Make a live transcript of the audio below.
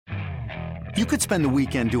You could spend the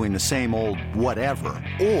weekend doing the same old whatever,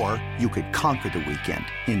 or you could conquer the weekend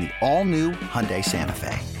in the all-new Hyundai Santa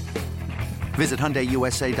Fe. Visit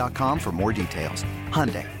HyundaiUSA.com for more details.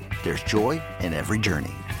 Hyundai, there's joy in every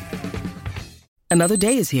journey. Another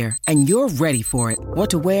day is here, and you're ready for it. What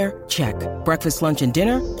to wear? Check. Breakfast, lunch, and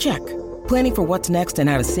dinner? Check. Planning for what's next and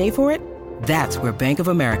how to save for it? That's where Bank of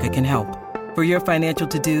America can help. For your financial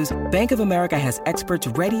to-dos, Bank of America has experts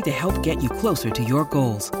ready to help get you closer to your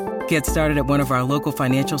goals. Get started at one of our local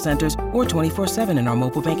financial centers or 24/7 in our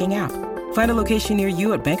mobile banking app. Find a location near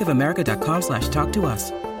you at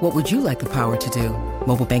bankofamerica.com/talktous. What would you like the power to do?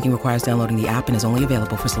 Mobile banking requires downloading the app and is only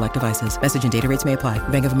available for select devices. Message and data rates may apply.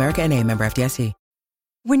 Bank of America N.A., member FDIC.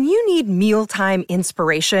 When you need mealtime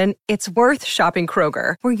inspiration, it's worth shopping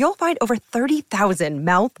Kroger, where you'll find over 30,000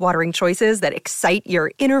 mouth-watering choices that excite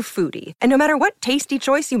your inner foodie. And no matter what tasty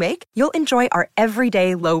choice you make, you'll enjoy our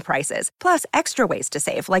everyday low prices, plus extra ways to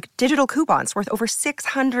save, like digital coupons worth over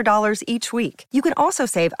 $600 each week. You can also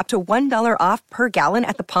save up to $1 off per gallon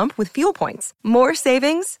at the pump with fuel points. More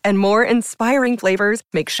savings and more inspiring flavors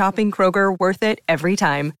make shopping Kroger worth it every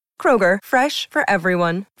time. Kroger, fresh for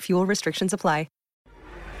everyone. Fuel restrictions apply.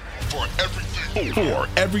 For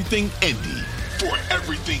everything Indy, for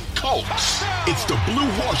everything Colts, it's the Blue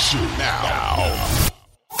Horseshoe now.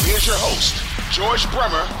 Here's your host, George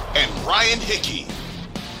Bremer and Ryan Hickey.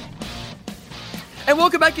 And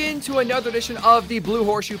welcome back into another edition of the Blue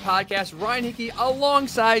Horseshoe Podcast. Ryan Hickey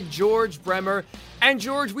alongside George Bremer. And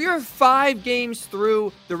George, we are 5 games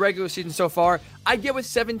through the regular season so far. I get with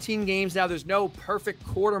 17 games now, there's no perfect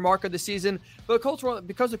quarter mark of the season. But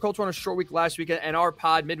because the Colts were on a short week last week, and our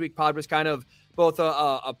midweek pod was kind of both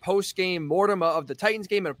a post-game mortem of the Titans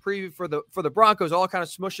game and a preview for the Broncos, all kind of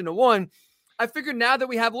smushed into one. I figured now that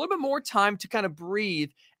we have a little bit more time to kind of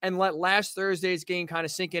breathe and let last Thursday's game kind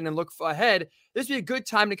of sink in and look ahead, this would be a good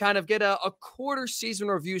time to kind of get a quarter season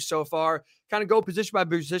review so far, kind of go position by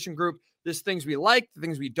position group, there's things we like, the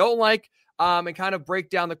things we don't like, and kind of break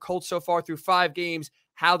down the Colts so far through 5 games,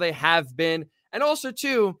 how they have been. And also,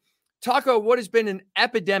 too, talk about what has been an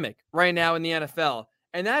epidemic right now in the NFL,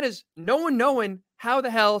 and that is no one knowing how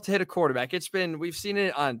the hell to hit a quarterback. We've seen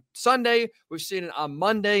it on Sunday. We've seen it on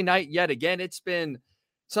Monday night yet again. It's been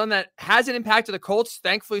something that hasn't impacted the Colts,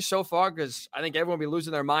 thankfully, so far, because I think everyone will be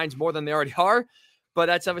losing their minds more than they already are. But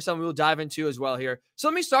that's definitely something we'll dive into as well here. So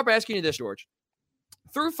let me start by asking you this, George.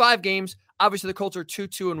 Through 5 games, obviously the Colts are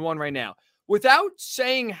 2-2-1 right now. Without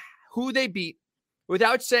saying who they beat,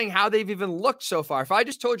 without saying how they've even looked so far, if I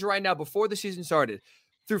just told you right now before the season started,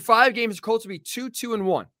 through 5 games, the Colts would be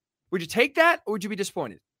 2-2-1. Would you take that, or would you be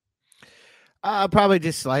disappointed? Probably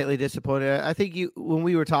just slightly disappointed. I think when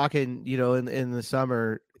we were talking, in the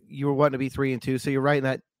summer, you were wanting to be 3-2, so you're right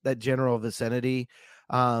in that general vicinity.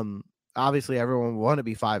 Obviously, everyone would want to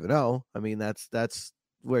be 5-0. I mean, that's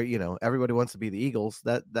where everybody wants to be the Eagles.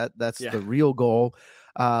 That's the real goal.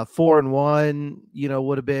 4-1,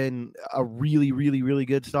 would have been a really, really, really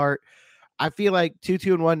good start. I feel like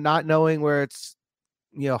 2-2-1, not knowing where it's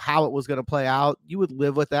how it was going to play out, you would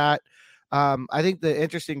live with that. I think the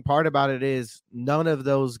interesting part about it is none of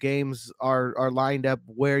those games are lined up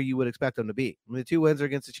where you would expect them to be. I mean, the 2 wins are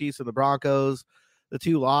against the Chiefs and the Broncos. The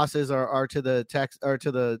 2 losses are to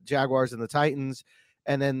the Jaguars and the Titans,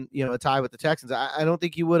 and then a tie with the Texans. I don't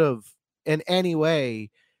think you would have in any way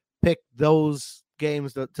picked those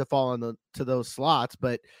games to fall to those slots,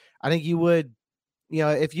 but I think you would,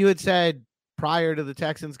 if you had said prior to the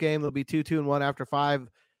Texans game they'll be 2-2-1 after 5,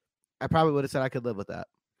 I probably would have said I could live with that.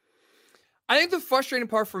 I think the frustrating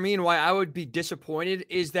part for me and why I would be disappointed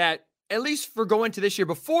is that, at least for going to this year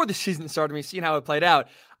before the season started, me seeing how it played out,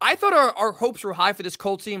 I thought our hopes were high for this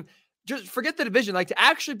Colts team. Just forget the division, like to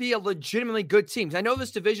actually be a legitimately good team. I know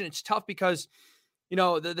this division, it's tough because,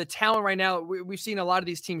 the talent right now, we've seen a lot of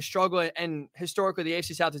these teams struggle, and historically the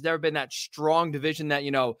AFC South has never been that strong division that,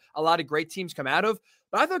 a lot of great teams come out of.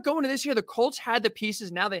 But I thought going into this year, the Colts had the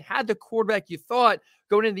pieces. Now they had the quarterback you thought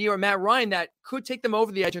going into the year, Matt Ryan, that could take them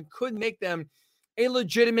over the edge and could make them a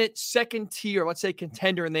legitimate second tier, let's say,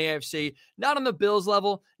 contender in the AFC. Not on the Bills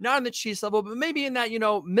level, not on the Chiefs level, but maybe in that,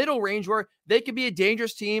 middle range where they could be a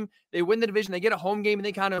dangerous team. They win the division, they get a home game, and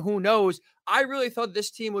they kind of, who knows? I really thought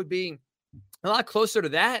this team would be a lot closer to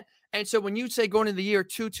that. And so when you say going into the year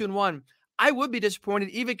 2-2-1, I would be disappointed,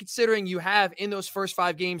 even considering you have in those first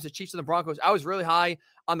 5 games, the Chiefs and the Broncos. I was really high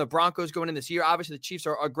on the Broncos going in this year. Obviously, the Chiefs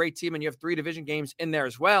are a great team, and you have 3 division games in there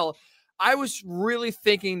as well. I was really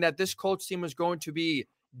thinking that this Colts team was going to be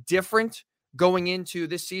different going into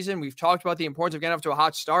this season. We've talked about the importance of getting off to a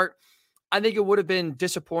hot start. I think it would have been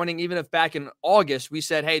disappointing, even if back in August we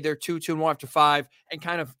said, hey, they're 2-2-1 after 5, and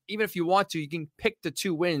kind of, even if you want to, you can pick the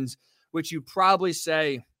 2 wins which you probably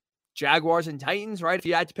say Jaguars and Titans, right? If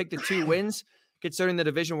you had to pick the 2 wins, considering the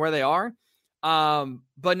division where they are.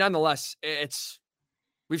 But nonetheless,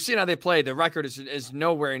 we've seen how they play. The record is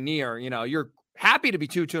nowhere near, you're happy to be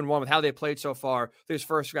 2-1 with how they played so far these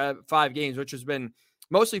first 5 games, which has been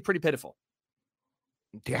mostly pretty pitiful.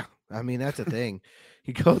 Yeah. I mean, that's the thing.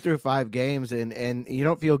 You go through 5 games and you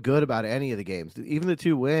don't feel good about any of the games. Even the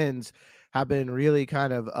 2 wins have been really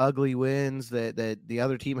kind of ugly wins that the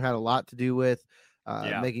other team had a lot to do with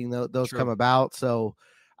making those True. come about. So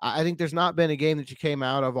I think there's not been a game that you came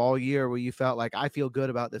out of all year where you felt like, I feel good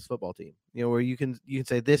about this football team, where you can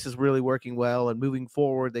say this is really working well and moving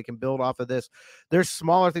forward, they can build off of this. There's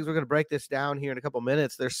smaller things. We're going to break this down here in a couple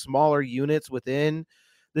minutes. There's smaller units within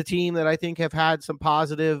the team that I think have had some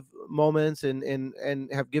positive moments and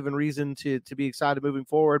have given reason to be excited moving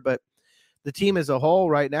forward. But the team as a whole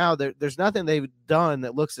right now, there's nothing they've done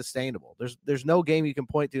that looks sustainable. There's no game you can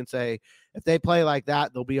point to and say, if they play like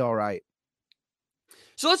that, they'll be all right.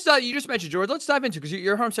 So let's dive. You just mentioned George. Let's dive into, because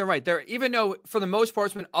you're 100% right. There, even though for the most part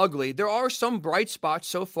it's been ugly, there are some bright spots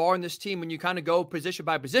so far in this team when you kind of go position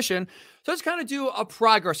by position. So let's kind of do a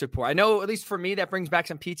progress report. I know, at least for me, that brings back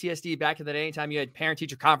some PTSD back in the day, anytime you had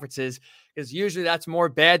parent-teacher conferences, because usually that's more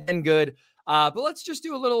bad than good. But let's just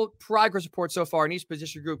do a little progress report so far in each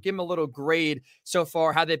position group. Give them a little grade so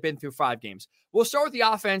far, how they've been through 5 games. We'll start with the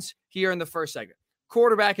offense here in the first segment.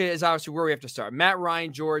 Quarterback is obviously where we have to start. Matt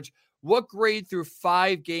Ryan, George. What grade through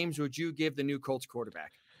 5 games would you give the new Colts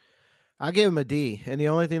quarterback? I give him a D, and the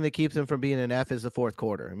only thing that keeps him from being an F is the fourth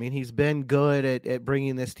quarter. I mean, he's been good at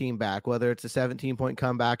bringing this team back, whether it's a 17-point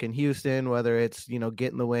comeback in Houston, whether it's,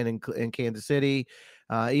 getting the win in Kansas City,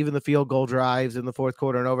 even the field goal drives in the fourth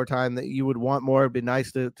quarter and overtime that you would want more. It'd be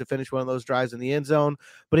nice to finish one of those drives in the end zone,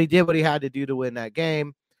 but he did what he had to do to win that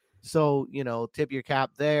game. So, tip your cap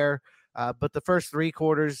there. But the first 3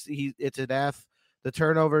 quarters, it's an F. The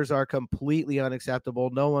turnovers are completely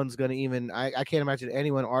unacceptable. No one's going to even, I can't imagine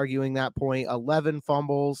anyone arguing that point. 11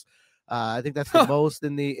 fumbles. I think that's the most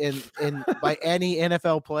in by any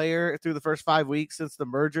NFL player through the first 5 weeks since the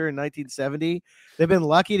merger in 1970. They've been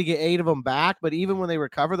lucky to get 8 of them back, but even when they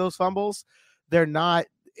recover those fumbles, they're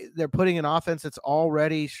putting an offense that's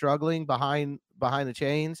already struggling behind the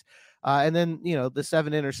chains. And then, the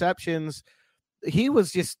 7 interceptions, he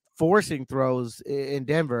was just forcing throws in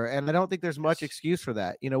Denver, and I don't think there's much excuse for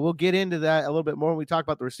that. We'll get into that a little bit more when we talk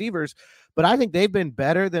about the receivers, but I think they've been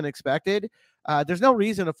better than expected. There's no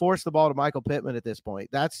reason to force the ball to Michael Pittman at this point.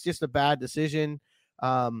 That's just a bad decision,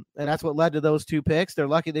 and that's what led to those 2 picks. They're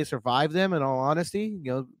lucky they survived them, in all honesty.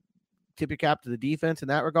 Tip your cap to the defense in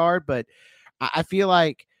that regard, but I feel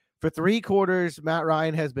like for 3 quarters, Matt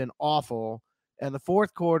Ryan has been awful, and the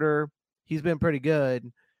fourth quarter, he's been pretty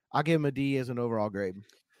good. I'll give him a D as an overall grade.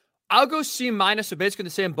 I'll go C-, so basically the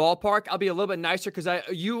same ballpark. I'll be a little bit nicer because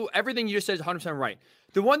everything you just said is 100% right.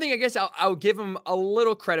 The one thing I guess I'll give him a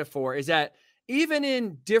little credit for is that even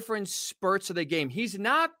in different spurts of the game, he's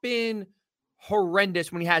not been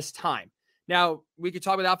horrendous when he has time. Now, we could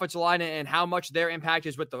talk about the offensive line and how much their impact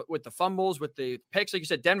is with the fumbles, with the picks. Like you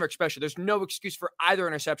said, Denver especially, there's no excuse for either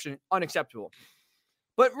interception. Unacceptable.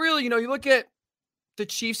 But really, you look at the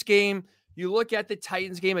Chiefs game, you look at the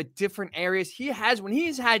Titans game at different areas. When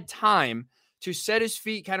he's had time to set his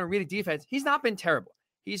feet, kind of read a defense, he's not been terrible.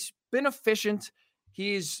 He's been efficient.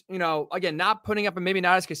 He's, again, not putting up and maybe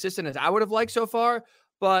not as consistent as I would have liked so far.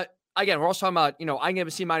 But again, we're also talking about, I'm going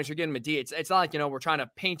to C-, you're getting him a D. It's not like, we're trying to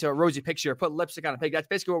paint a rosy picture, put lipstick on a pig. That's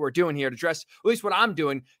basically what we're doing here to dress, at least what I'm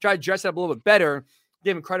doing, try to dress it up a little bit better,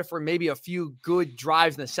 give him credit for maybe a few good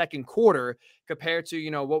drives in the second quarter compared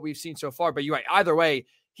to, what we've seen so far. But you're right. Either way,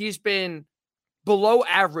 he's been below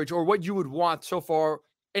average, or what you would want so far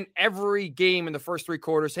in every game in the first 3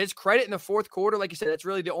 quarters. His credit in the fourth quarter, like you said, that's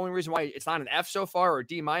really the only reason why it's not an F so far or a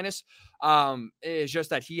D-, is just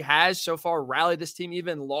that he has so far rallied this team.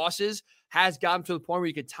 Even losses has gotten to the point where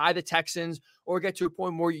you could tie the Texans or get to a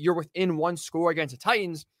point where you're within 1 score against the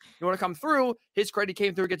Titans. You want to come through. His credit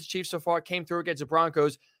came through against the Chiefs so far, came through against the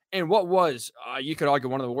Broncos. And what was, you could argue,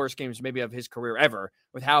 one of the worst games maybe of his career ever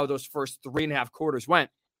with how those first 3.5 quarters went.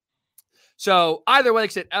 So either way, like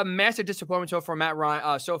I said, a massive disappointment so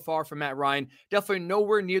far from Matt Ryan. Definitely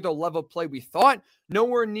nowhere near the level of play we thought.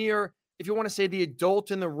 Nowhere near, if you want to say, the adult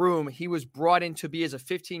in the room he was brought in to be as a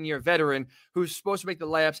 15-year veteran who's supposed to make the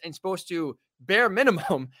layups and supposed to, bare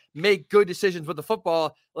minimum, make good decisions with the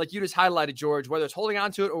football, like you just highlighted, George. Whether it's holding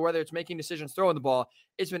on to it or whether it's making decisions throwing the ball,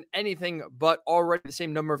 it's been anything but already the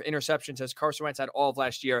same number of interceptions as Carson Wentz had all of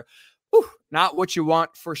last year. Whew, not what you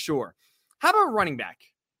want for sure. How about running back?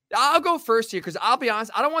 I'll go first here because I'll be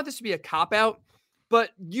honest, I don't want this to be a cop-out, but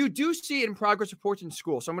you do see it in progress reports in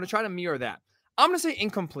school. So I'm going to try to mirror that. I'm going to say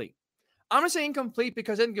incomplete. I'm going to say incomplete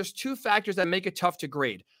because I think there's two factors that make it tough to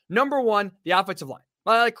grade. Number one, the offensive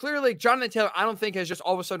line. Clearly, Jonathan Taylor, I don't think has just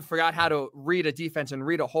all of a sudden forgot how to read a defense and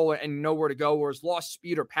read a hole and know where to go, or has lost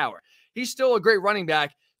speed or power. He's still a great running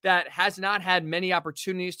back that has not had many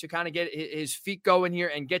opportunities to kind of get his feet going here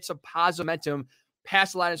and get some positive momentum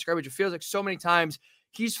past the line of scrimmage. It feels like so many times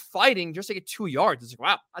he's fighting just to get 2 yards. It's like,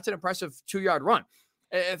 wow, that's an impressive 2-yard run.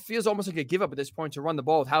 It feels almost like a give up at this point to run the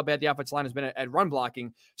ball with how bad the offensive line has been at run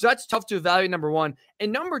blocking. So that's tough to evaluate, number one.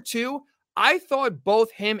 And number two, I thought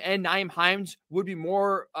both him and Nyheim Hines would be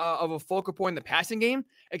more of a focal point in the passing game,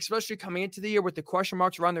 especially coming into the year with the question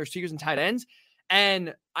marks around their receivers and tight ends.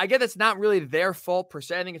 And I get that's not really their fault per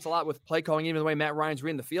se. I think it's a lot with play calling, even the way Matt Ryan's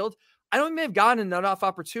reading the field. I don't think they've gotten enough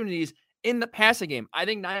opportunities in the passing game. I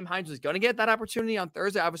think Nyheim Hines was going to get that opportunity on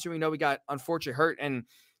Thursday. Obviously, we know we got unfortunately hurt and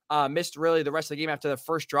missed really the rest of the game after the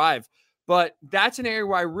first drive. But that's an area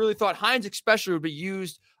where I really thought Hines especially would be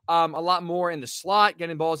used a lot more in the slot,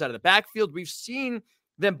 getting balls out of the backfield. We've seen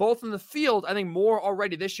them both in the field, I think, more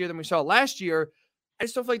already this year than we saw last year. I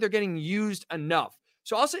just don't feel like they're getting used enough.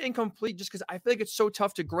 So I'll say incomplete just because I feel like it's so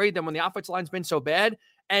tough to grade them when the offensive line's been so bad.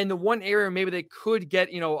 And the one area maybe they could get,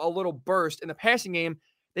 a little burst in the passing game,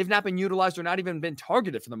 they've not been utilized or not even been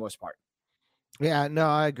targeted for the most part. Yeah, no,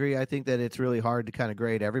 I agree. I think that it's really hard to kind of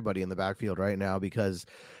grade everybody in the backfield right now because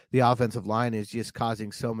the offensive line is just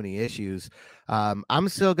causing so many issues. I'm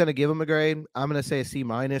still going to give him a grade. I'm going to say a C-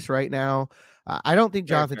 right now. I don't think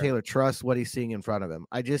Jonathan Taylor trusts what he's seeing in front of him.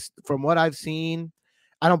 From what I've seen,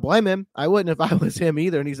 I don't blame him. I wouldn't if I was him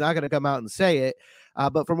either, and he's not going to come out and say it.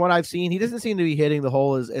 But from what I've seen, he doesn't seem to be hitting the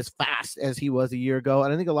hole as fast as he was a year ago.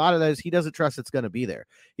 And I think a lot of that is he doesn't trust it's going to be there.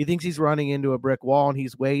 He thinks he's running into a brick wall and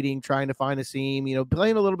he's waiting, trying to find a seam,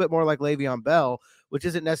 playing a little bit more like Le'Veon Bell, which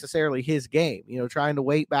isn't necessarily his game, trying to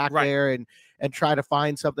wait back there and try to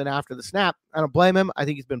find something after the snap. I don't blame him. I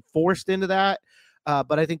think he's been forced into that.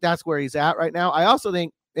 But I think that's where he's at right now. I also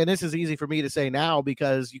think, and this is easy for me to say now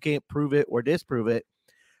because you can't prove it or disprove it,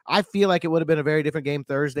 I feel like it would have been a very different game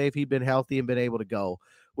Thursday if he'd been healthy and been able to go.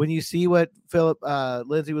 When you see what Philip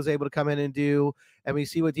Lindsay was able to come in and do, and we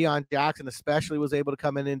see what Deion Jackson especially was able to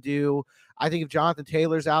come in and do, I think if Jonathan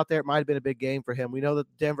Taylor's out there, it might have been a big game for him. We know that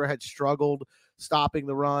Denver had struggled stopping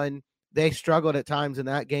the run. They struggled at times in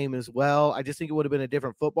that game as well. I just think it would have been a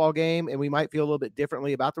different football game, and we might feel a little bit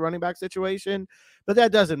differently about the running back situation, but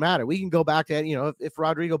that doesn't matter. We can go back to, if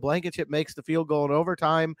Rodrigo Blankenship makes the field goal in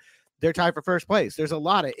overtime, they're tied for first place. There's a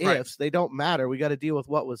lot of ifs. They don't matter. We got to deal with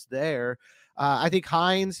what was there. I think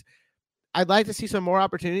Hines, I'd like to see some more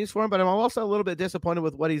opportunities for him, but I'm also a little bit disappointed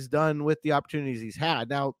with what he's done with the opportunities he's had.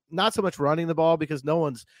 Now, not so much running the ball because no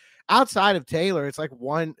one's outside of Taylor. It's like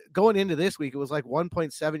going into this week, it was like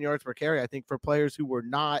 1.7 yards per carry, I think, for players who were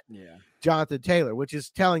not Jonathan Taylor, which is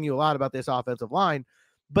telling you a lot about this offensive line.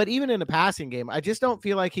 But even in a passing game, I just don't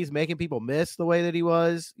feel like he's making people miss the way that he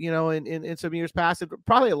was, in some years past.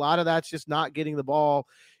 Probably a lot of that's just not getting the ball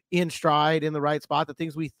in stride in the right spot. The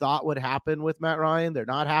things we thought would happen with Matt Ryan, they're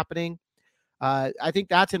not happening. I think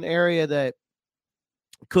that's an area that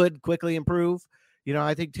could quickly improve.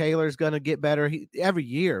 I think Taylor's going to get better every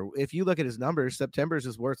year. If you look at his numbers, September is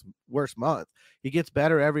his worst month. He gets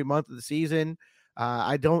better every month of the season.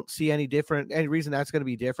 I don't see any reason that's going to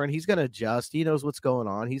be different. He's going to adjust. He knows what's going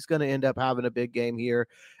on. He's going to end up having a big game here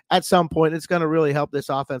at some point. It's going to really help this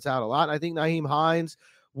offense out a lot. And I think Nyheim Hines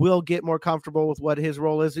will get more comfortable with what his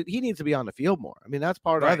role is. He needs to be on the field more. I mean, that's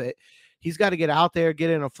part of it. He's got to get out there,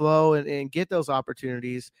 get in a flow and get those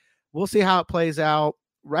opportunities. We'll see how it plays out.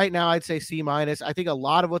 Right now, I'd say C-. I think a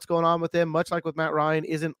lot of what's going on with them, much like with Matt Ryan,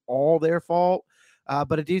 isn't all their fault.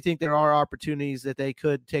 But I do think there are opportunities that they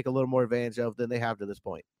could take a little more advantage of than they have to this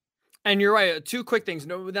point. And you're right. Two quick things.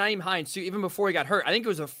 With Nyheim Hines, too, even before he got hurt, I think it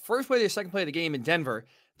was the first play, the second play of the game in Denver.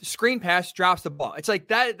 The screen pass drops the ball. It's like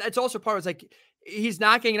that. That's also part of it's like he's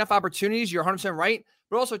not getting enough opportunities. You're 100% right.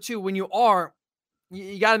 But also, too, when you are,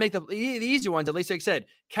 you got to make the easy ones, at least like I said,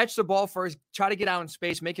 catch the ball first, try to get out in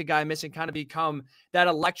space, make a guy miss, and kind of become that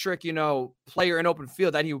electric, player in open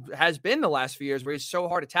field that he has been the last few years where he's so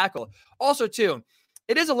hard to tackle. Also, too,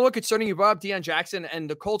 it is a little concerning. You brought up Deion Jackson and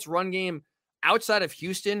the Colts run game outside of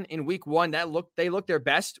Houston in week one. They looked their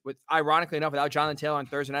best with, ironically enough, without Jonathan Taylor on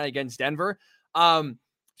Thursday night against Denver.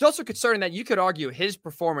 It's also concerning that you could argue his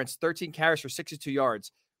performance, 13 carries for 62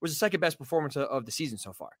 yards, was the second best performance of the season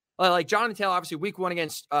so far. Like Jonathan Taylor, obviously week one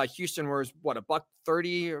against Houston was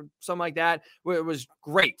 $130 or something like that. It was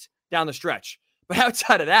great down the stretch. But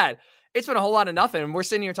outside of that, it's been a whole lot of nothing. And we're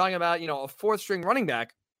sitting here talking about, a fourth string running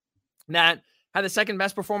back that had the second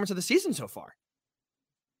best performance of the season so far.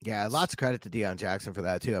 Yeah, lots of credit to Deion Jackson for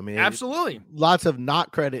that too. I mean, Absolutely. Lots of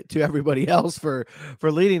not credit to everybody else for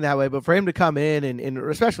leading that way, but for him to come in and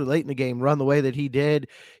especially late in the game run the way that he did,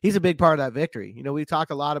 he's a big part of that victory. You know, we talk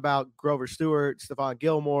a lot about Grover Stewart, Stephon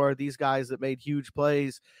Gilmore, these guys that made huge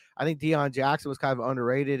plays. I think Deion Jackson was kind of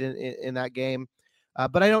underrated in that game,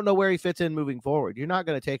 but I don't know where he fits in moving forward. You're not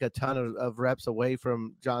going to take a ton of reps away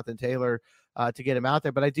from Jonathan Taylor to get him out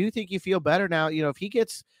there, but I do think you feel better now. You know, if he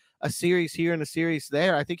gets a series here and a series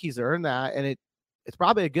there, I think he's earned that, and it's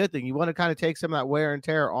probably a good thing. You want to kind of take some of that wear and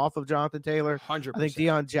tear off of Jonathan Taylor. 100%. I think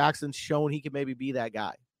Deion Jackson's shown he can maybe be that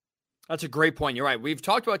guy. That's a great point. You're right. We've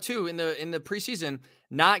talked about too in the preseason,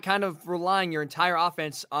 not kind of relying your entire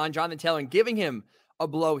offense on Jonathan Taylor and giving him a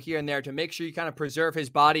blow here and there to make sure you kind of preserve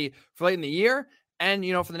his body for late in the year and,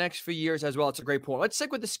 you know, for the next few years as well. It's a great point. Let's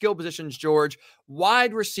stick with the skill positions, George.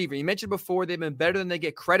 Wide receiver. You mentioned before they've been better than they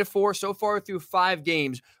get credit for so far through 5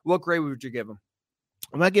 games. What grade would you give them?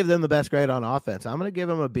 I'm going to give them the best grade on offense. I'm going to give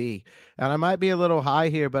them a B. And I might be a little high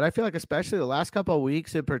here, but I feel like especially the last couple of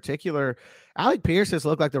weeks in particular, Alec Pierce has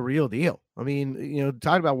looked like the real deal. I mean, you know,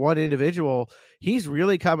 talking about one individual, he's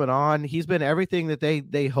really coming on. He's been everything that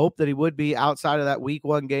they hoped that he would be outside of that week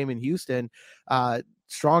 1 game in Houston.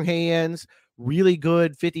 Strong hands, really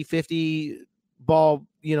good 50-50 ball,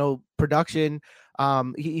 you know, production.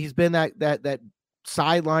 He's been that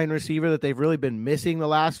sideline receiver that they've really been missing the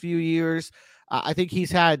last few years. I think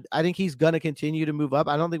he's going to continue to move up.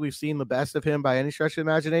 I don't think we've seen the best of him by any stretch of the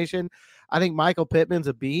imagination. I think Michael Pittman's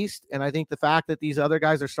a beast, and I think the fact that these other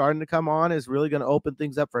guys are starting to come on is really going to open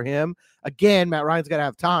things up for him. Again, Matt Ryan's got to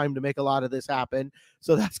have time to make a lot of this happen,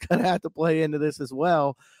 so that's going to have to play into this as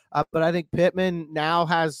well. But I think Pittman now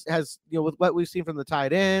has you know, with what we've seen from the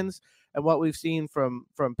tight ends and what we've seen from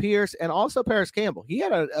Pierce and also Paris Campbell, he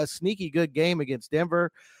had a sneaky good game against Denver.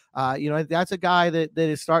 You know, that's a guy that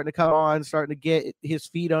is starting to come on, starting to get his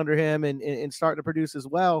feet under him and starting to produce as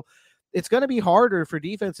well. It's going to be harder for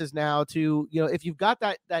defenses now to, you know, if you've got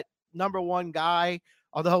that number 1 guy,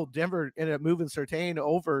 although Denver ended up moving Surtain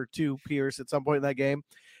over to Pierce at some point in that game.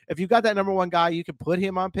 If you've got that number 1 guy, you can put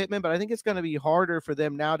him on Pittman, but I think it's going to be harder for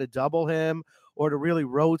them now to double him or to really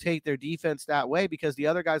rotate their defense that way because the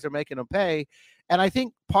other guys are making them pay. And I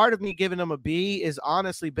think part of me giving them a B is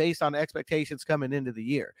honestly based on expectations coming into the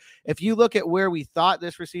year. If you look at where we thought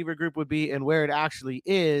this receiver group would be and where it actually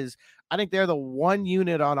is, I think they're the one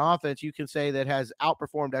unit on offense you can say that has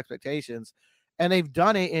outperformed expectations, and they've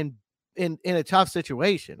done it in a tough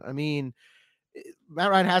situation. I mean, Matt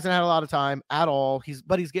Ryan hasn't had a lot of time at all. He's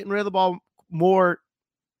getting rid of the ball more.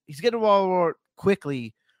 He's getting the ball more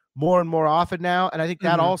quickly, more and more often now. And I think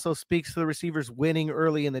that also speaks to the receivers winning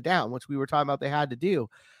early in the down, which we were talking about they had to do.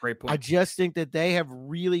 Great point. I just think that they have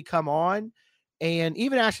really come on. And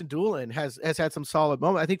even Ashton Doolin has had some solid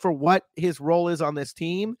moments. I think for what his role is on this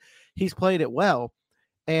team, he's played it well.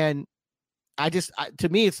 And to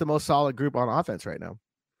me, it's the most solid group on offense right now.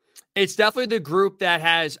 It's definitely the group that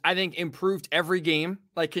has, I think, improved every game,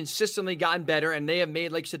 like consistently gotten better. And they have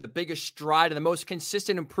made, like you said, the biggest stride and the most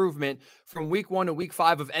consistent improvement from week 1 to week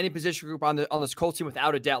 5 of any position group on this Colts team,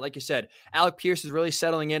 without a doubt. Like you said, Alec Pierce is really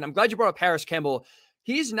settling in. I'm glad you brought up Paris Campbell.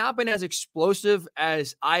 He's not been as explosive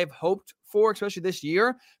as I've hoped for, especially this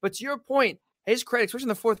year. But to your point, his credit, especially in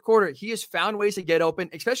the fourth quarter, he has found ways to get open,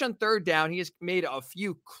 especially on 3rd down. He has made a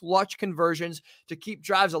few clutch conversions to keep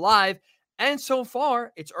drives alive. And so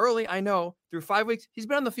far, it's early, I know, through 5 weeks, he's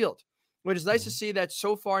been on the field, which is nice to see that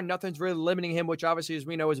so far nothing's really limiting him, which obviously, as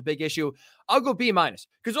we know, is a big issue. I'll go B-,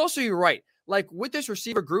 because also you're right. Like with this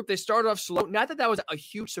receiver group, they started off slow. Not that was a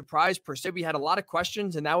huge surprise per se. We had a lot of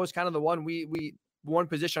questions, and that was kind of the one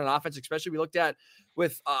position on offense, especially we looked at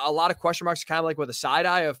with a lot of question marks, kind of like with a side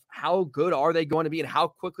eye of how good are they going to be and how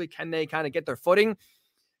quickly can they kind of get their footing.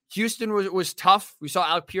 Houston was tough. We saw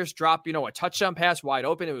Alec Pierce drop, a touchdown pass wide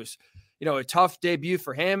open. It was, a tough debut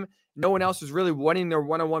for him. No one else was really winning their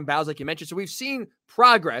one-on-one battles like you mentioned. So we've seen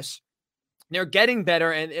progress. They're getting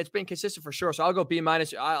better, and it's been consistent for sure. So I'll go B-.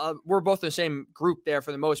 We're both in the same group there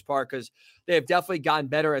for the most part because they have definitely gotten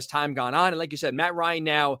better as time gone on. And like you said, Matt Ryan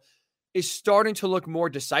now is starting to look more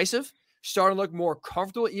decisive, starting to look more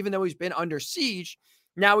comfortable, even though he's been under siege.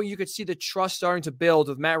 Now you could see the trust starting to build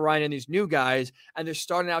with Matt Ryan and these new guys, and they're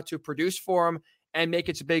starting out to produce for him and make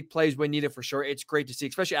it some big plays when needed for sure. It's great to see,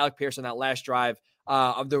 especially Alec Pierce on that last drive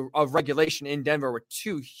of regulation in Denver with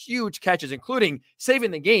 2 huge catches, including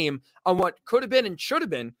saving the game on what could have been and should have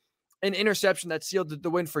been an interception that sealed the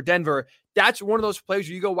win for Denver. That's one of those plays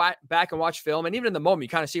where you go back and watch film, and even in the moment, you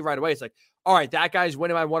kind of see right away, it's like, all right, that guy's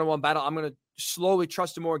winning my one-on-one battle. I'm going to slowly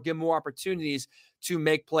trust him more, give him more opportunities to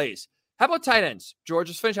make plays. How about tight ends? George,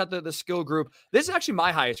 let's finish out the skill group. This is actually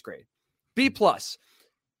my highest grade, B+.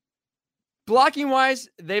 Blocking wise,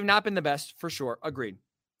 they've not been the best for sure. Agreed.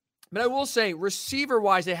 But I will say, receiver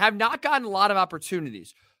wise, they have not gotten a lot of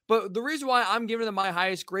opportunities. But the reason why I'm giving them my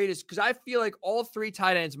highest grade is because I feel like all three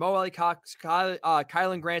tight ends, Mo Alley Cox,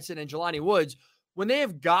 Kylan Granson, and Jelani Woods, when they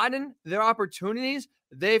have gotten their opportunities,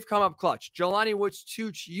 they've come up clutch. Jelani Woods,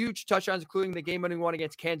 2 huge touchdowns, including the game-winning one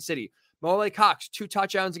against Kansas City. Mo Alley Cox, 2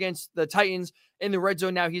 touchdowns against the Titans in the red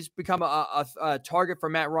zone. Now he's become a target for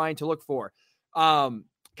Matt Ryan to look for.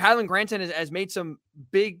 Kylan Granson has made some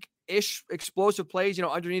big-ish explosive plays,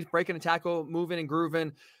 underneath, breaking a tackle, moving and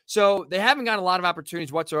grooving. So they haven't gotten a lot of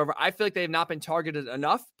opportunities whatsoever. I feel like they've not been targeted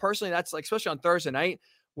enough. Personally, that's like, especially on Thursday night,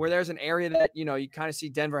 where there's an area that, you kind of see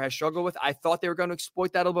Denver has struggled with. I thought they were going to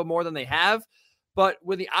exploit that a little bit more than they have. But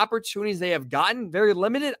with the opportunities they have gotten, very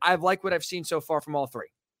limited, I've liked what I've seen so far from all three.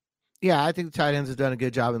 Yeah, I think the tight ends have done a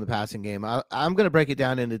good job in the passing game. I'm going to break it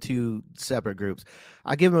down into 2 separate groups.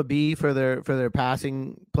 I give them a B for their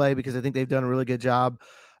passing play because I think they've done a really good job.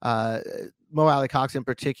 Mo Alley Cox in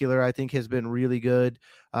particular, I think, has been really good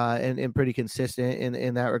and pretty consistent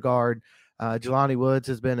in that regard. Jelani Woods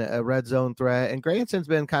has been a red zone threat, and Granson's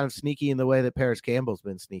been kind of sneaky in the way that Paris Campbell's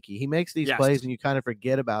been sneaky. He makes these plays and you kind of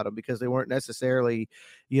forget about them because they weren't necessarily,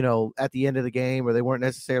 at the end of the game, or they weren't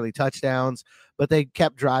necessarily touchdowns, but they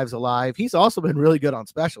kept drives alive. He's also been really good on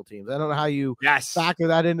special teams. I don't know how you factor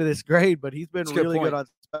that into this grade, but he's been really good on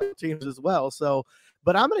special teams as well. So,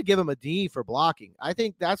 but I'm going to give him a D for blocking. I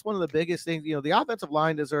think that's one of the biggest things. The offensive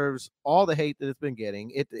line deserves all the hate that it's been getting.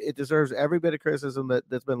 It deserves every bit of criticism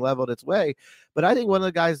that's been leveled its way. But I think one of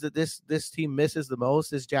the guys that this team misses the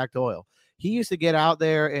most is Jack Doyle. He used to get out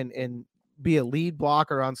there and be a lead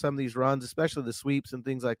blocker on some of these runs, especially the sweeps and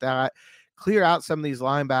things like that. Clear out some of these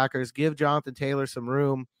linebackers, give Jonathan Taylor some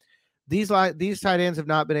room. These tight ends have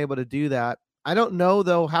not been able to do that. I don't know,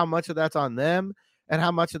 though, how much of that's on them and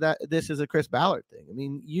how much of this is a Chris Ballard thing. I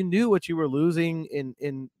mean, you knew what you were losing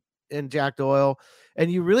in Jack Doyle, and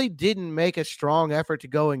you really didn't make a strong effort to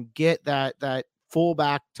go and get that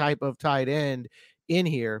fullback type of tight end in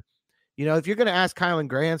here. If you're going to ask Kylan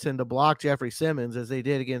Granson to block Jeffrey Simmons as they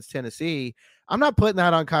did against Tennessee, I'm not putting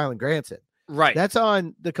that on Kylan Granson. Right. That's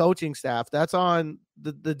on the coaching staff. That's on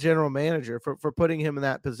the general manager for putting him in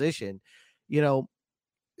that position.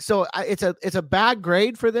 So it's a bad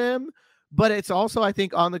grade for them. But it's also, I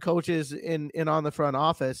think, on the coaches and on the front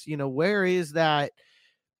office, where is that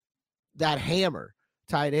hammer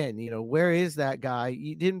tight end? Where is that guy?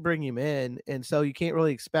 You didn't bring him in. And so you can't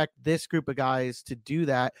really expect this group of guys to do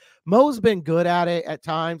that. Mo's been good at it at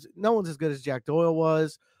times. No one's as good as Jack Doyle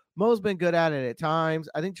was. Mo's been good at it at times.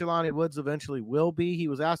 I think Jelani Woods eventually will be. He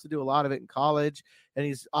was asked to do a lot of it in college, and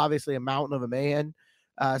he's obviously a mountain of a man.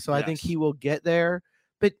 So I think he will get there.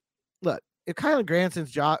 But look, if Kylan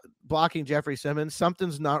Granson's blocking Jeffrey Simmons,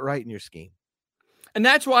 something's not right in your scheme. And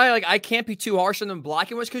that's why, I can't be too harsh on them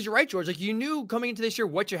blocking was because you're right, George. You knew coming into this year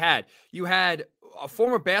what you had. You had a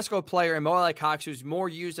former basketball player in Mo Alley Cox who's more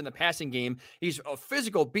used in the passing game. He's a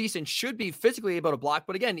physical beast and should be physically able to block.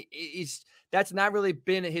 But again, that's not really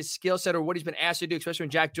been his skill set or what he's been asked to do, especially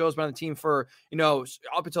when Jack Doyle's been on the team for,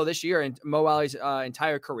 up until this year and Mo Alley's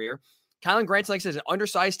entire career. Kylan Granson, like I said, is an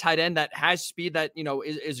undersized tight end that has speed that,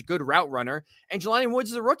 is a good route runner. And Jelani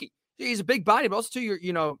Woods is a rookie. He's a big body, but also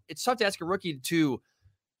too, it's tough to ask a rookie to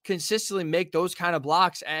consistently make those kind of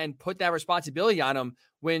blocks and put that responsibility on him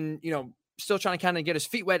when, still trying to kind of get his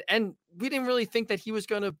feet wet. And we didn't really think that he was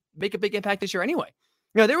going to make a big impact this year anyway.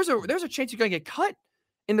 There was a chance he's going to get cut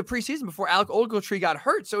in the preseason before Alec Ogletree got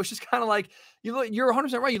hurt. So it's just kind of like, you're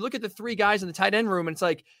 100% right. You look at the 3 guys in the tight end room and it's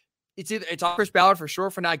like, it's on Chris Ballard for sure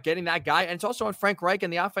for not getting that guy. And it's also on Frank Reich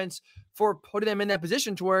and the offense for putting them in that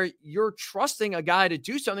position to where you're trusting a guy to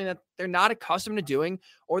do something that they're not accustomed to doing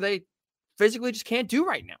or they physically just can't do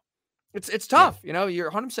right now. It's tough. You're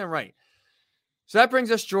 100% right. So that brings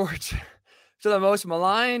us, George, to the most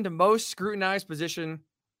maligned, most scrutinized position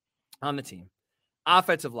on the team.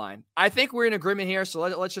 Offensive line. I think we're in agreement here. So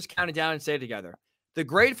let's just count it down and say it together. The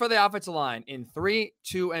grade for the offensive line in 3,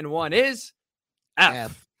 2, and 1 is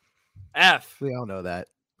F. We all know that.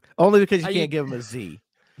 Only because you can't give them a Z.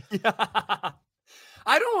 Yeah.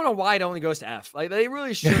 I don't know why it only goes to F. They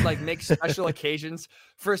really should make special occasions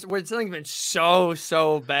for when something's been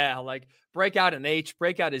so bad. Break out an H,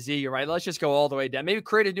 break out a Z. You're right. Let's just go all the way down. Maybe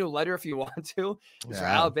create a new letter if you want to. For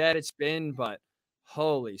how bad it's been, but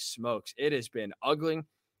holy smokes, it has been ugly.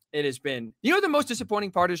 It has been. The most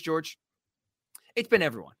disappointing part is, George. It's been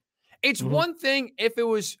everyone. It's one thing if it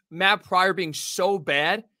was Matt Pryor being so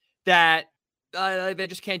bad that they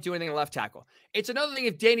just can't do anything at left tackle. It's another thing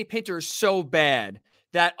if Danny Pinter is so bad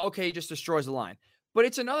that, he just destroys the line. But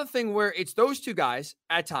it's another thing where it's those two guys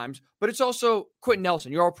at times, but it's also Quentin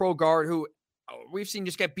Nelson, your all-pro guard, who we've seen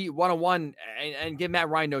just get beat one-on-one and give Matt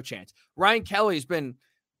Ryan no chance. Ryan Kelly has been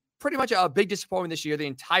pretty much a big disappointment this year, the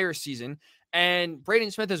entire season. And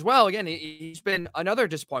Braden Smith as well. Again, he's been another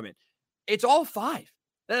disappointment. It's all five.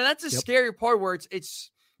 That's the scary part where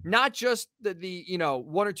it's not just the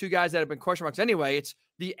one or two guys that have been question marks anyway. It's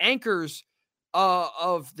the anchors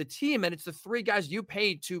of the team, and it's the three guys you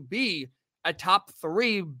paid to be a top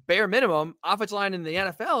three bare minimum offensive line in the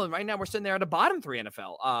NFL. And right now we're sitting there at a bottom three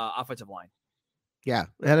NFL offensive line. Yeah.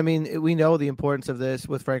 And I mean, we know the importance of this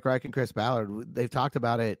with Frank Reich and Chris Ballard. They've talked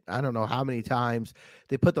about it. I don't know how many times.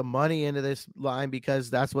 They put the money into this line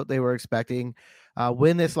because that's what they were expecting.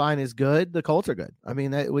 When this line is good, the Colts are good. I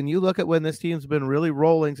mean, when you look at when this team's been really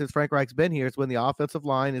rolling since Frank Reich's been here, it's when the offensive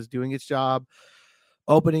line is doing its job,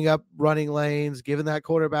 opening up running lanes, giving that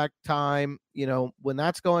quarterback time. When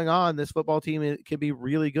that's going on, this football team can be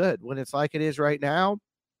really good. When it's like it is right now,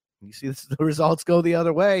 you see the results go the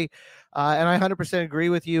other way. And I 100% agree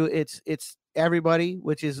with you. It's everybody,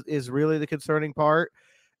 which is really the concerning part.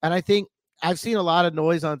 And I think I've seen a lot of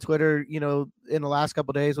noise on Twitter, in the last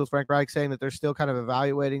couple of days with Frank Reich saying that they're still kind of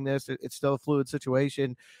evaluating this. It's still a fluid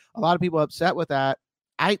situation. A lot of people upset with that.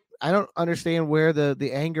 I don't understand where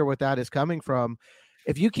the anger with that is coming from.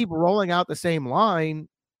 If you keep rolling out the same line,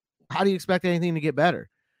 how do you expect anything to get better?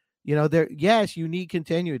 Yes, you need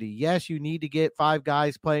continuity. Yes, you need to get five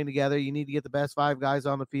guys playing together. You need to get the best five guys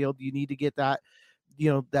on the field. You need to get that,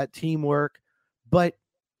 that teamwork. But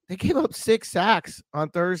they gave up 6 sacks on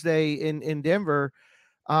Thursday in Denver.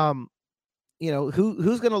 Who's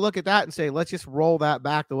going to look at that and say, let's just roll that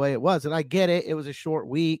back the way it was? And I get it. It was a short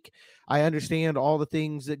week. I understand all the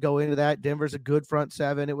things that go into that. Denver's a good front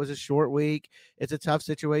seven. It was a short week. It's a tough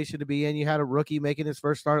situation to be in. You had a rookie making his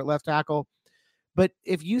first start at left tackle. But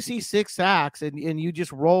if you see 6 sacks and you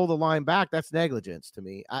just roll the line back, that's negligence to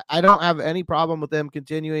me. I don't have any problem with them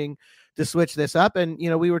continuing to switch this up. And,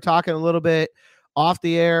 we were talking a little bit off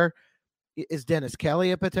the air. Is Dennis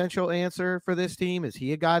Kelly a potential answer for this team? Is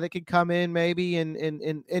he a guy that could come in maybe?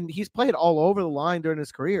 And he's played all over the line during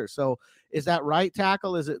his career. So is that right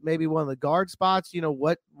tackle? Is it maybe one of the guard spots?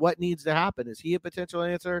 What needs to happen? Is he a potential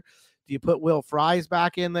answer? Do you put Will Fries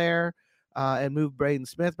back in there? And move Braden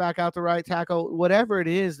Smith back out to right tackle? Whatever it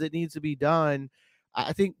is that needs to be done,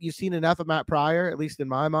 I think you've seen enough of Matt Pryor, at least in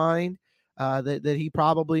my mind, that he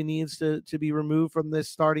probably needs to be removed from this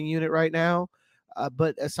starting unit right now.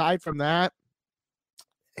 But aside from that,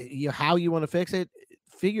 how you want to fix it,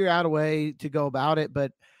 figure out a way to go about it.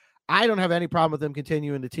 But I don't have any problem with them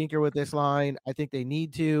continuing to tinker with this line. I think they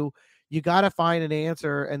need to. You got to find an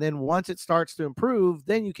answer. And then once it starts to improve,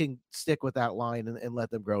 then you can stick with that line and let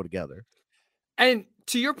them grow together. And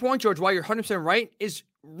to your point, George, why you're 100% right, is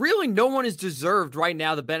really no one is deserved right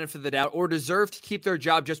now the benefit of the doubt or deserved to keep their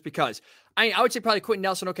job just because. I would say probably Quentin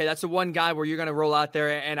Nelson. Okay, that's the one guy where you're going to roll out there.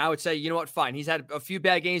 And I would say, you know what, fine. He's had a few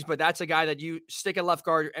bad games, but that's a guy that you stick at left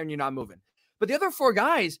guard and you're not moving. But the other 4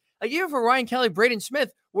 guys, like even for Ryan Kelly, Braden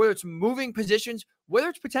Smith, whether it's moving positions, whether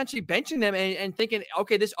it's potentially benching them and thinking,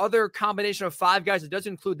 okay, this other combination of 5 guys that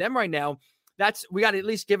doesn't include them right now, we got to at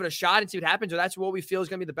least give it a shot and see what happens. Or that's what we feel is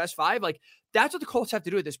going to be the best 5. Like that's what the Colts have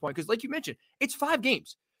to do at this point. Because like you mentioned, it's 5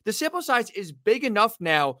 games. The sample size is big enough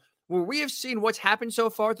now where we have seen what's happened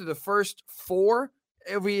so far through the first 4.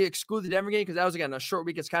 If we exclude the Denver game, because that was, again, a short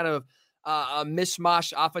week. It's kind of a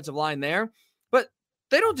mishmash offensive line there. But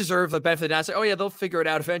they don't deserve the benefit of the doubt. Say, oh, yeah, they'll figure it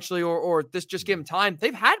out eventually, or this just give them time.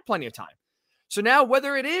 They've had plenty of time. So now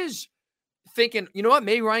whether it is thinking, you know what,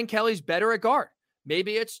 maybe Ryan Kelly's better at guard.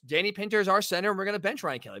 Maybe it's Danny Pinter's our center and we're going to bench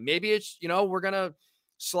Ryan Kelly. Maybe it's, we're going to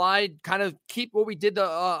slide, kind of keep what we did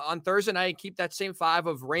on Thursday night, keep that same 5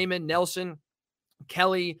 of Raymond, Nelson,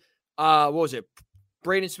 Kelly, what was it?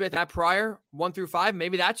 Braden Smith, Matt Pryor, 1 through 5.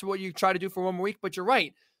 Maybe that's what you try to do for one more week, but you're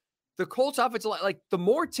right. The Colts offense, like the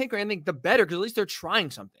more tinkering, I think the better, because at least they're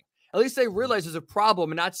trying something. At least they realize there's a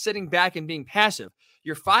problem and not sitting back and being passive.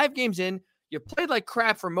 You're 5 games in. You played like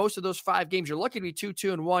crap for most of those 5 games. You're lucky to be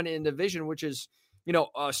 2-2-1 in the division, which is,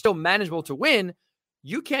 still manageable to win.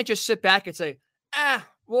 You can't just sit back and say,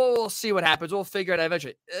 we'll see what happens. We'll figure it out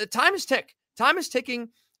eventually. Time is ticking,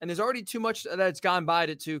 and there's already too much that's gone by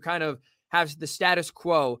to kind of have the status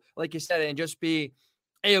quo, like you said, and just be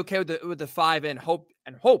A-okay with the 5 and hope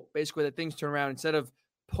basically that things turn around instead of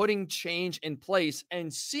putting change in place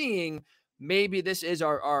and seeing maybe this is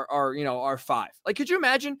our 5. Like, could you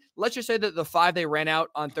imagine? Let's just say that the 5 they ran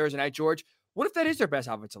out on Thursday night, George. What if that is their best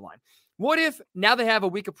offensive line? What if now they have a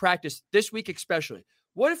week of practice, this week especially?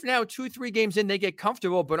 What if now 2-3 games in, they get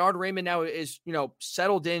comfortable? Bernard Raymond now is,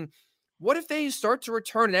 settled in. What if they start to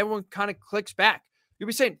return and everyone kind of clicks back? you'll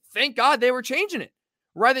be saying, thank God they were changing it.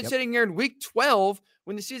 Rather than Yep. sitting here in week 12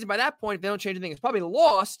 when the season, by that point, if they don't change anything, it's probably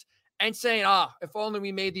lost, and saying, if only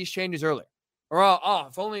we made these changes earlier. Or,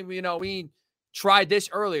 if only, we tried this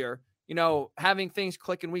earlier. Having things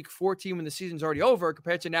click in week 14 when the season's already over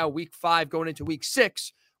compared to now week 5 going into week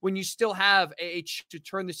 6 when you still have to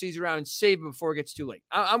turn the season around and save it before it gets too late.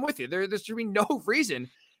 I'm with you. There should be no reason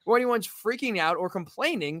where anyone's freaking out or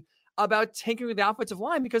complaining about tinkering with the offensive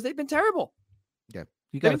line because they've been terrible. Yeah,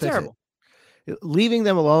 you got to fix terrible. It. Leaving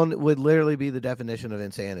them alone would literally be the definition of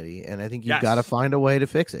insanity, and I think you've got to find a way to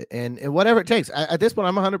fix it. And whatever it takes. At this point,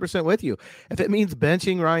 I'm 100% with you. If it means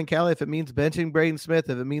benching Ryan Kelly, if it means benching Braden Smith,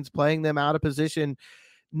 if it means playing them out of position,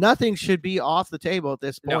 nothing should be off the table at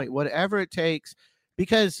this point. No. Whatever it takes.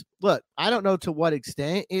 Because look, I don't know to what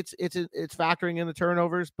extent it's factoring in the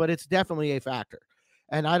turnovers, but it's definitely a factor.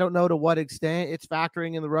 And I don't know to what extent it's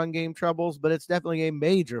factoring in the run game troubles, but it's definitely a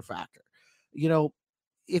major factor.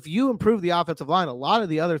 If you improve the offensive line, a lot of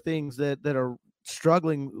the other things that are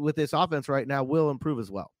struggling with this offense right now will improve as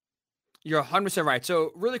well. You're 100% right.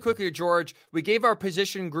 So really quickly, George, we gave our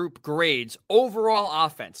position group grades, overall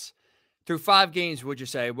offense through 5 games. Would you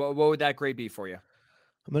say, what would that grade be for you?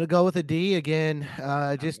 I'm going to go with a D again.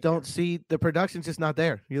 I just don't see the production's just not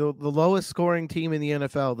there. The lowest scoring team in the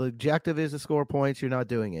NFL, the objective is to score points. You're not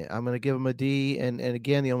doing it. I'm going to give them a D. And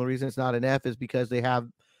again, the only reason it's not an F is because they have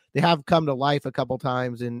come to life a couple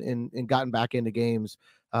times and gotten back into games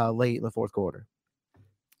late in the fourth quarter.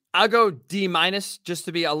 I'll go D- just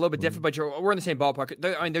to be a little bit different, but we're in the same ballpark.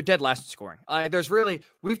 They're dead last in scoring.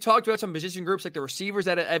 We've talked about some position groups like the receivers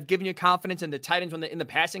that have given you confidence, and the tight ends in the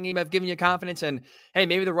passing game have given you confidence. And hey,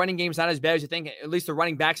 maybe the running game's not as bad as you think, at least the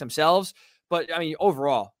running backs themselves. But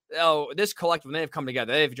overall, this collective, when they've come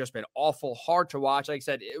together, they've just been awful, hard to watch. Like I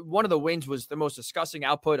said, one of the wins was the most disgusting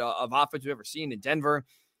output of offense we've ever seen in Denver.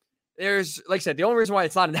 Like I said, the only reason why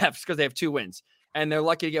it's not an F is because they have 2 wins. And they're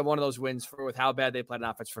lucky to get one of those wins with how bad they played on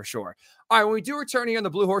offense for sure. All right, when we do return here on the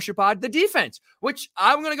Blue Horseshoe Pod, the defense, which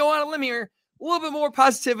I'm going to go on a limb here, a little bit more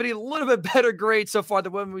positivity, a little bit better grades so far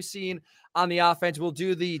than what we've seen on the offense. We'll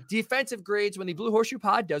do the defensive grades when the Blue Horseshoe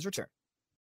Pod does return.